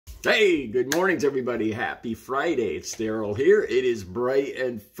Hey, good mornings, everybody. Happy Friday. It's Daryl here. It is bright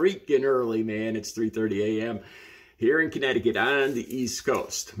and freaking early, man. It's 3:30 a.m. here in Connecticut on the East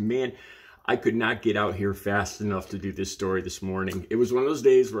Coast. Man, I could not get out here fast enough to do this story this morning. It was one of those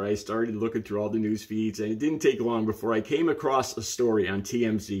days where I started looking through all the news feeds, and it didn't take long before I came across a story on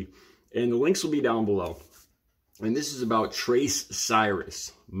TMZ, and the links will be down below. And this is about Trace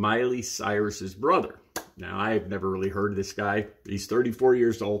Cyrus, Miley Cyrus's brother. Now, I've never really heard of this guy. He's 34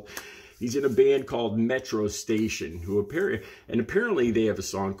 years old. He's in a band called Metro Station, apparently they have a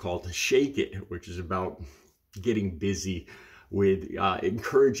song called Shake It, which is about getting busy with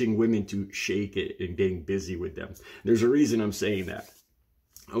encouraging women to shake it and getting busy with them. There's a reason I'm saying that.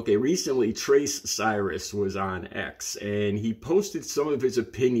 Okay, recently Trace Cyrus was on X, and he posted some of his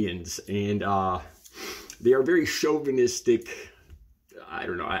opinions, and they are very chauvinistic. I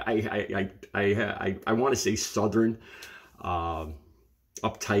don't know. I want to say Southern,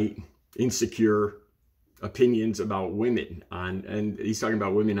 uptight, insecure opinions about women and he's talking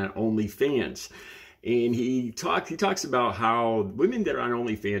about women on OnlyFans, and he talks about how women that are on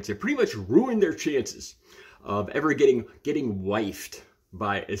OnlyFans have pretty much ruined their chances of ever getting wifed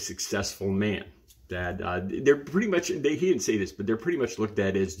by a successful man. That they're pretty much, he didn't say this, but they're pretty much looked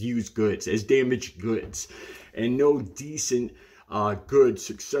at as used goods, as damaged goods, and no decent, good,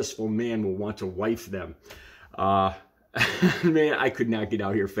 successful man will want to wife them. Man, I could not get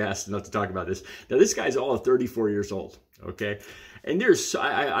out here fast enough to talk about this. Now, this guy's all of 34 years old, okay? And there's,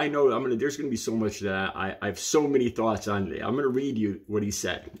 I know there's going to be so much that I have so many thoughts on it. I'm going to read you what he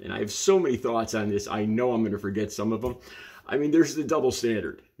said, and I have so many thoughts on this. I know I'm going to forget some of them. I mean, there's the double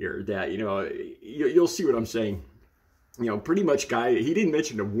standard here that, you'll see what I'm saying. Pretty much he didn't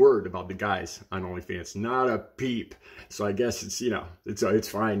mention a word about the guys on OnlyFans, not a peep. So I guess it's, it's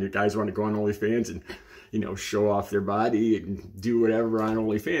fine. The guys want to go on OnlyFans and, show off their body and do whatever on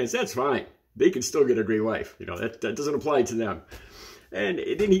OnlyFans. That's fine. They can still get a great wife. That doesn't apply to them. And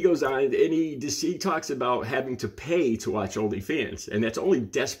then he goes on and he talks about having to pay to watch OnlyFans, and that's only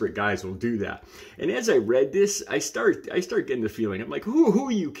desperate guys will do that. And as I read this, I start getting the feeling, I'm like, who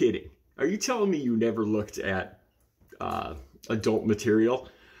are you kidding? Are you telling me you never looked at adult material?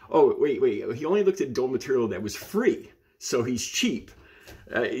 Oh, wait, he only looked at adult material that was free, so he's cheap.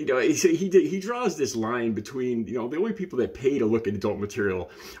 He draws this line between, the only people that pay to look at adult material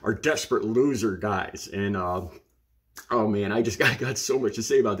are desperate loser guys. And oh man, I got so much to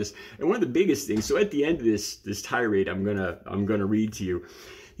say about this. And one of the biggest things, so at the end of this tirade I'm gonna read to you,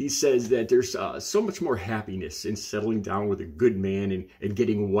 he says that there's so much more happiness in settling down with a good man and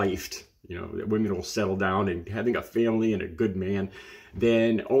getting wifed. That women will settle down and having a family and a good man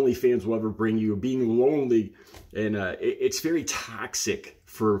than OnlyFans will ever bring you. Being lonely, and it's very toxic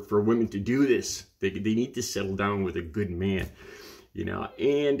for women to do this. They need to settle down with a good man,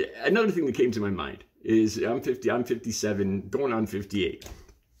 And another thing that came to my mind is I'm 57, going on 58.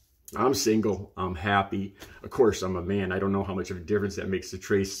 I'm single, I'm happy. Of course, I'm a man. I don't know how much of a difference that makes to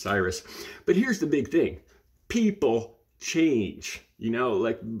Trace Cyrus. But here's the big thing. People change.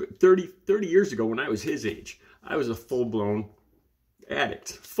 Like 30 years ago when I was his age, I was a full-blown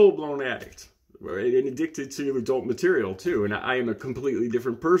addict, and addicted to adult material too. And I am a completely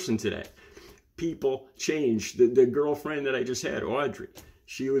different person today. People change. The girlfriend that I just had, Audrey,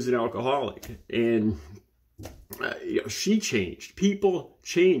 she was an alcoholic, and she changed. People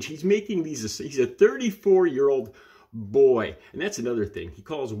change. He's making these. He's a 34-year-old boy, and that's another thing. He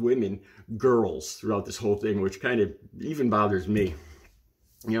calls women girls throughout this whole thing, which kind of even bothers me.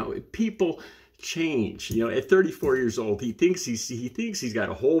 People change. At 34 years old, he thinks he's got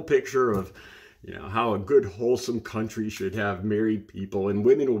a whole picture of how a good, wholesome country should have married people, and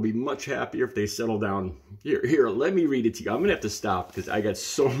women will be much happier if they settle down. Here, let me read it to you. I'm going to have to stop because I got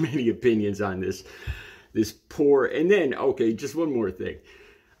so many opinions on this poor. And then, okay, just one more thing.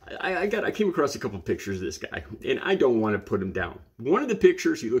 I came across a couple of pictures of this guy, and I don't want to put him down. One of the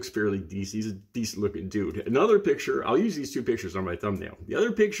pictures, he looks fairly decent. He's a decent-looking dude. Another picture, I'll use these two pictures on my thumbnail. The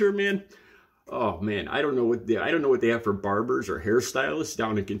other picture, man, oh man, I don't know what they have for barbers or hairstylists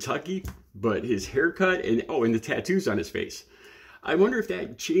down in Kentucky, but his haircut and the tattoos on his face. I wonder if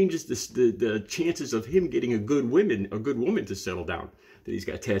that changes the chances of him getting a good woman to settle down. That he's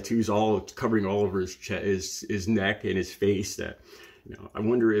got tattoos all covering all over his neck and his face. That I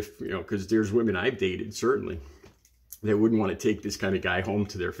wonder if because there's women I've dated certainly that wouldn't want to take this kind of guy home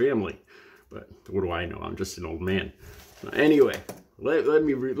to their family. But what do I know? I'm just an old man. Anyway. Let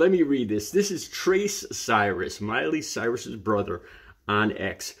me read this. This is Trace Cyrus, Miley Cyrus's brother, on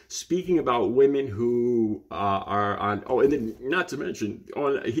X, speaking about women who are on. Oh, and then not to mention,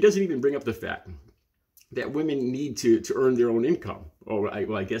 he doesn't even bring up the fact that women need to earn their own income. Well,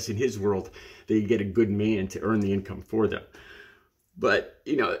 I guess in his world, they get a good man to earn the income for them. But,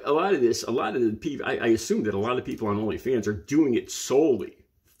 you know, a lot of the people, I assume that a lot of people on OnlyFans are doing it solely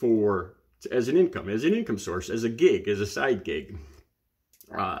as an income source, as a gig, as a side gig.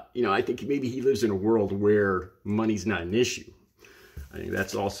 You know, I think maybe he lives in a world where money's not an issue. I think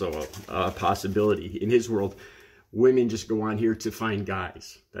that's also a possibility. In his world, women just go on here to find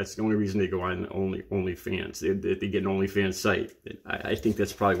guys. That's the only reason they go on OnlyFans. They get an OnlyFans site. I think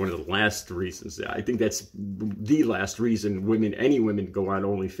that's probably one of the last reasons. I think that's the last reason any women go on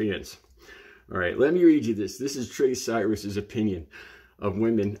OnlyFans. All right, let me read you this. This is Miley Cyrus's opinion of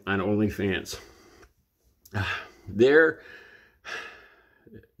women on OnlyFans. There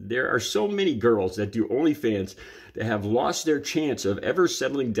are so many girls that do OnlyFans that have lost their chance of ever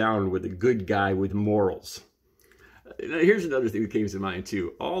settling down with a good guy with morals. Now, here's another thing that came to mind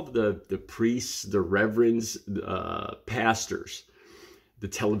too. All the priests, the reverends, pastors, the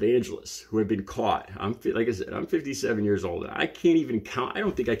televangelists who have been caught. Like I said, I'm 57 years old. I can't even count. I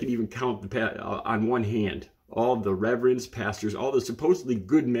don't think I can even count on one hand all the reverends, pastors, all the supposedly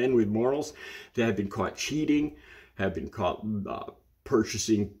good men with morals that have been caught cheating, have been caught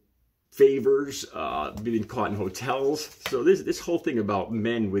purchasing favors, been caught in hotels. So this whole thing about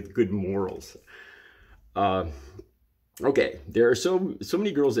men with good morals. Okay, there are so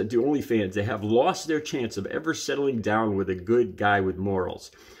many girls that do OnlyFans. They have lost their chance of ever settling down with a good guy with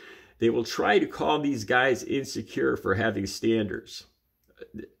morals. They will try to call these guys insecure for having standards.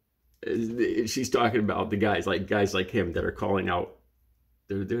 She's talking about the guys like him that are calling out.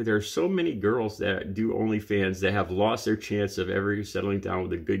 There are so many girls that do OnlyFans that have lost their chance of ever settling down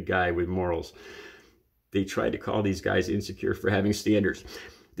with a good guy with morals. They try to call these guys insecure for having standards.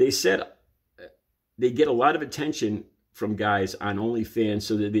 They said they get a lot of attention from guys on OnlyFans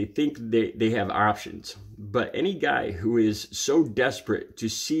so that they think they have options. But any guy who is so desperate to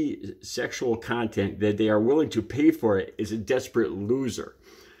see sexual content that they are willing to pay for it is a desperate loser.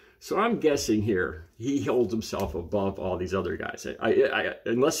 So I'm guessing here he holds himself above all these other guys.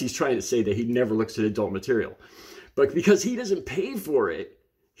 Unless he's trying to say that he never looks at adult material. But because he doesn't pay for it,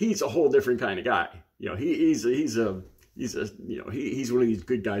 he's a whole different kind of guy. You know, he's one of these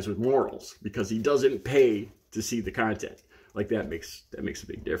good guys with morals because he doesn't pay to see the content. Like that makes a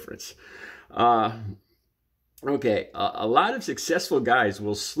big difference. Okay, a lot of successful guys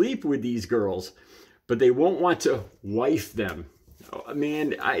will sleep with these girls, but they won't want to wife them. Oh,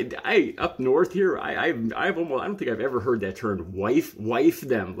 man, I up north here, I don't think I've ever heard that term, wife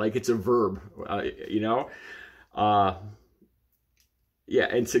them, like it's a verb, you know. Yeah,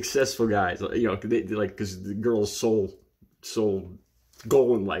 and successful guys, you know, because the girl's sole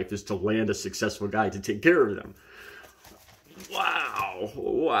goal in life is to land a successful guy to take care of them.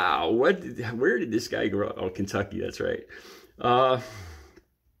 Wow. Where did this guy grow up? Oh, Kentucky, that's right.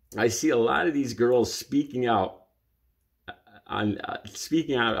 I see a lot of these girls speaking out on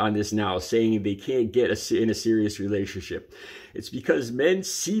this now, saying they can't get in a serious relationship. It's because men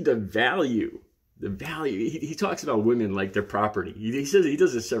see the value. He talks about women like their property. He says, he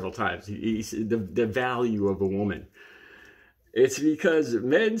does this several times. He says the value of a woman. It's because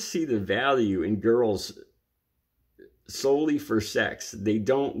men see the value in girls solely for sex. They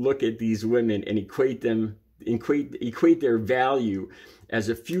don't look at these women and equate their value as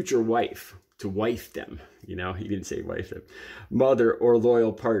a future wife, to wife them. You know, he didn't say wife them, mother or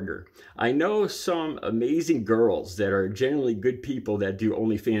loyal partner. I know some amazing girls that are generally good people that do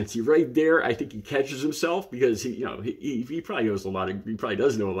OnlyFans. Right there, I think he catches himself because he probably knows he probably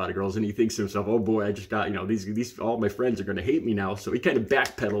does know a lot of girls, and he thinks to himself, oh boy, I just got, you know, these all my friends are going to hate me now. So he kind of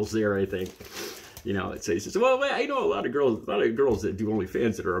backpedals there, I think. You know, so he says, well, I know a lot of girls that do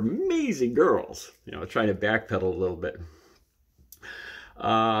OnlyFans that are amazing girls. You know, trying to backpedal a little bit.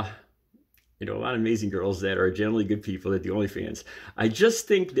 You know, a lot of amazing girls that are generally good people that do OnlyFans. I just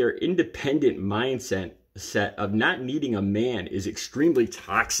think their independent mindset of not needing a man is extremely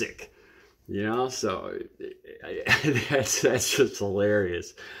toxic. You know, so that's just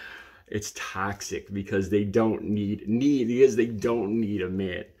hilarious. It's toxic because they don't need a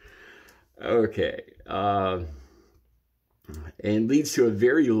man. Okay, and leads to a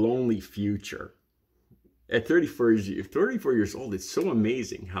very lonely future. At 34 years old, it's so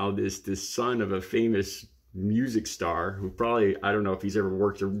amazing how this son of a famous music star, who probably, I don't know if he's ever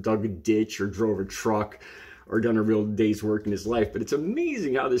worked or dug a ditch or drove a truck or done a real day's work in his life, but it's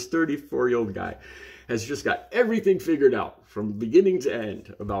amazing how this 34-year-old guy has just got everything figured out from beginning to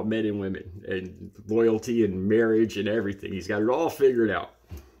end about men and women and loyalty and marriage and everything. He's got it all figured out.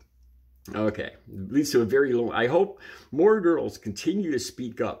 Okay, leads to a very long. I hope more girls continue to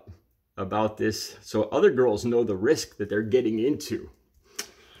speak up about this so other girls know the risk that they're getting into.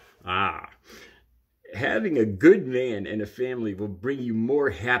 Having a good man and a family will bring you more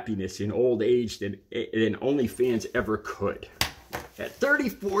happiness in old age than OnlyFans ever could. At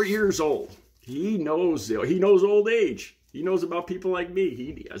 34 years old, he knows old age. He knows about people like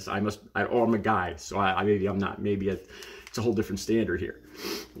me. I'm a guy, so maybe I'm not. Maybe it's a whole different standard here.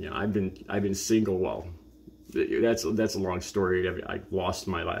 You know, I've been single. Well, that's a long story. I lost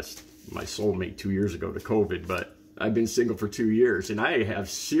my soulmate 2 years ago to COVID, but I've been single for 2 years, and I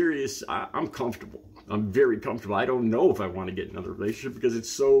have I'm comfortable. I'm very comfortable. I don't know if I want to get another relationship because it's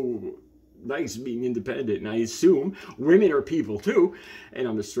so nice being independent, and I assume women are people too, and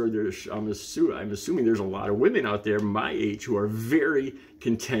I'm assuming there's a lot of women out there my age who are very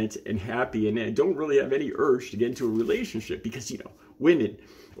content and happy and don't really have any urge to get into a relationship because, you know, women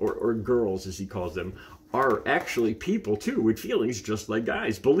or girls, as he calls them, are actually people too with feelings just like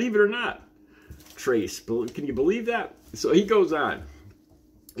guys, believe it or not. Trace, can you believe that? So he goes on.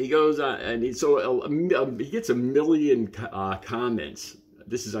 He gets a million comments.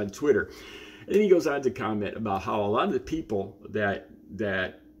 This is on Twitter. And then he goes on to comment about how a lot of the people that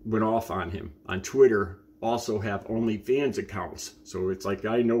went off on him on Twitter also have OnlyFans accounts. So it's like,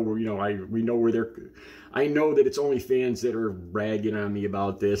 I know that it's OnlyFans that are ragging on me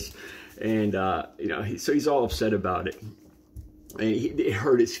about this. And, so he's all upset about it. And it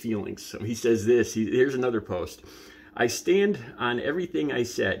hurt his feelings. So he says this. Here's another post. I stand on everything I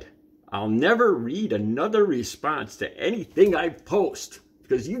said. I'll never read another response to anything I post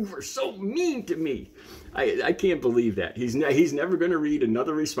because you were so mean to me. I can't believe that. He's never going to read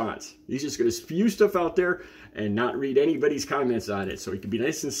another response. He's just going to spew stuff out there and not read anybody's comments on it so he can be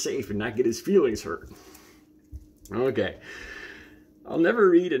nice and safe and not get his feelings hurt. Okay. I'll never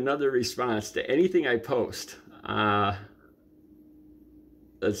read another response to anything I post.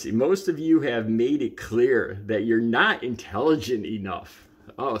 Let's see. Most of you have made it clear that you're not intelligent enough.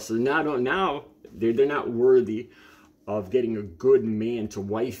 Oh, so now they're not worthy of getting a good man to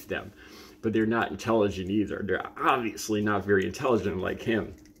wife them, but they're not intelligent either. They're obviously not very intelligent like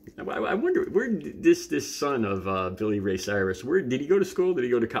him. I wonder, where did this son of Billy Ray Cyrus, where did he go to school? Did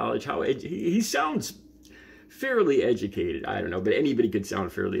he go to college? He sounds fairly educated. I don't know, but anybody could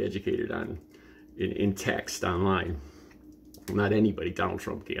sound fairly educated in text online. Not anybody. Donald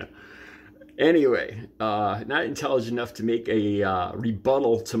Trump can. Anyway, not intelligent enough to make a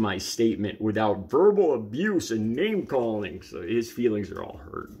rebuttal to my statement without verbal abuse and name calling. So his feelings are all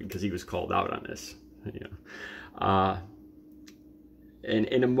hurt because he was called out on this. You know,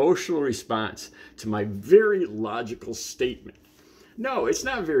 an emotional response to my very logical statement. No, it's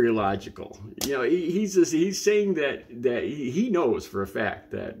not very logical. You know, he's saying that he knows for a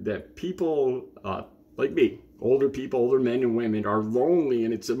fact that people like me, older people, older men and women, are lonely,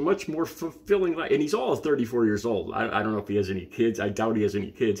 and it's a much more fulfilling life. And he's all 34 years old. I don't know if he has any kids. I doubt he has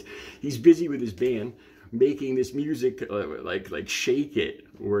any kids. He's busy with his band, making this music like Shake It,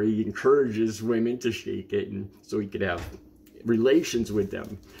 where he encourages women to shake it, and so he could have relations with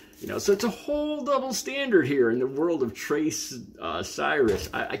them. You know, so it's a whole double standard here in the world of Trace Cyrus.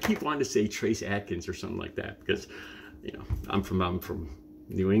 I keep wanting to say Trace Atkins or something like that because, you know, I'm from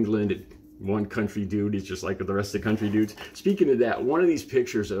New England. And one country dude is just like the rest of the country dudes. Speaking of that, one of these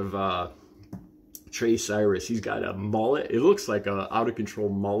pictures of Trace Cyrus, he's got a mullet. It looks like a out-of-control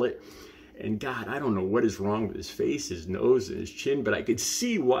mullet. And God, I don't know what is wrong with his face, his nose, and his chin, but I could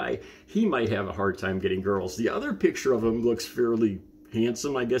see why he might have a hard time getting girls. The other picture of him looks fairly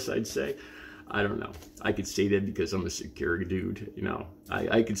handsome, I guess I'd say. I don't know. I could say that because I'm a secure dude, you know.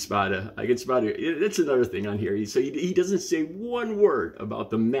 I could spot a, that's another thing on here. So he doesn't say one word about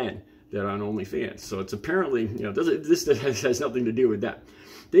the men that are on OnlyFans. So it's apparently, you know, this has nothing to do with that.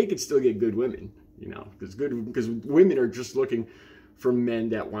 They could still get good women, you know, because women are just looking for men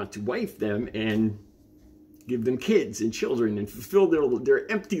that want to wife them and give them kids and children and fulfill their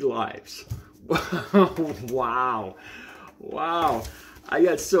empty lives. Wow. Wow. I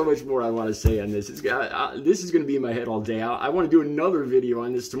got so much more I want to say on this. This is going to be in my head all day. I want to do another video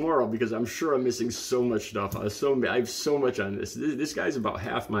on this tomorrow because I'm sure I'm missing so much stuff. I have so much on this. This guy's about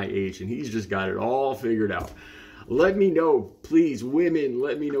half my age, and he's just got it all figured out. Let me know, please, women,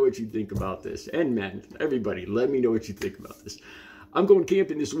 let me know what you think about this. And men, everybody, let me know what you think about this. I'm going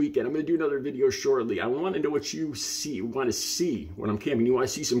camping this weekend. I'm going to do another video shortly. I want to know what you want to see when I'm camping. You want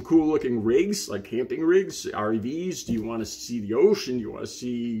to see some cool looking rigs, like camping rigs, RVs? Do you want to see the ocean? Do you want to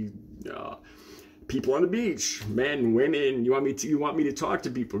see people on the beach, men, women? You want me to talk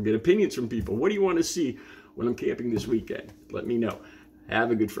to people, get opinions from people? What do you want to see when I'm camping this weekend? Let me know.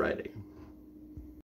 Have a good Friday.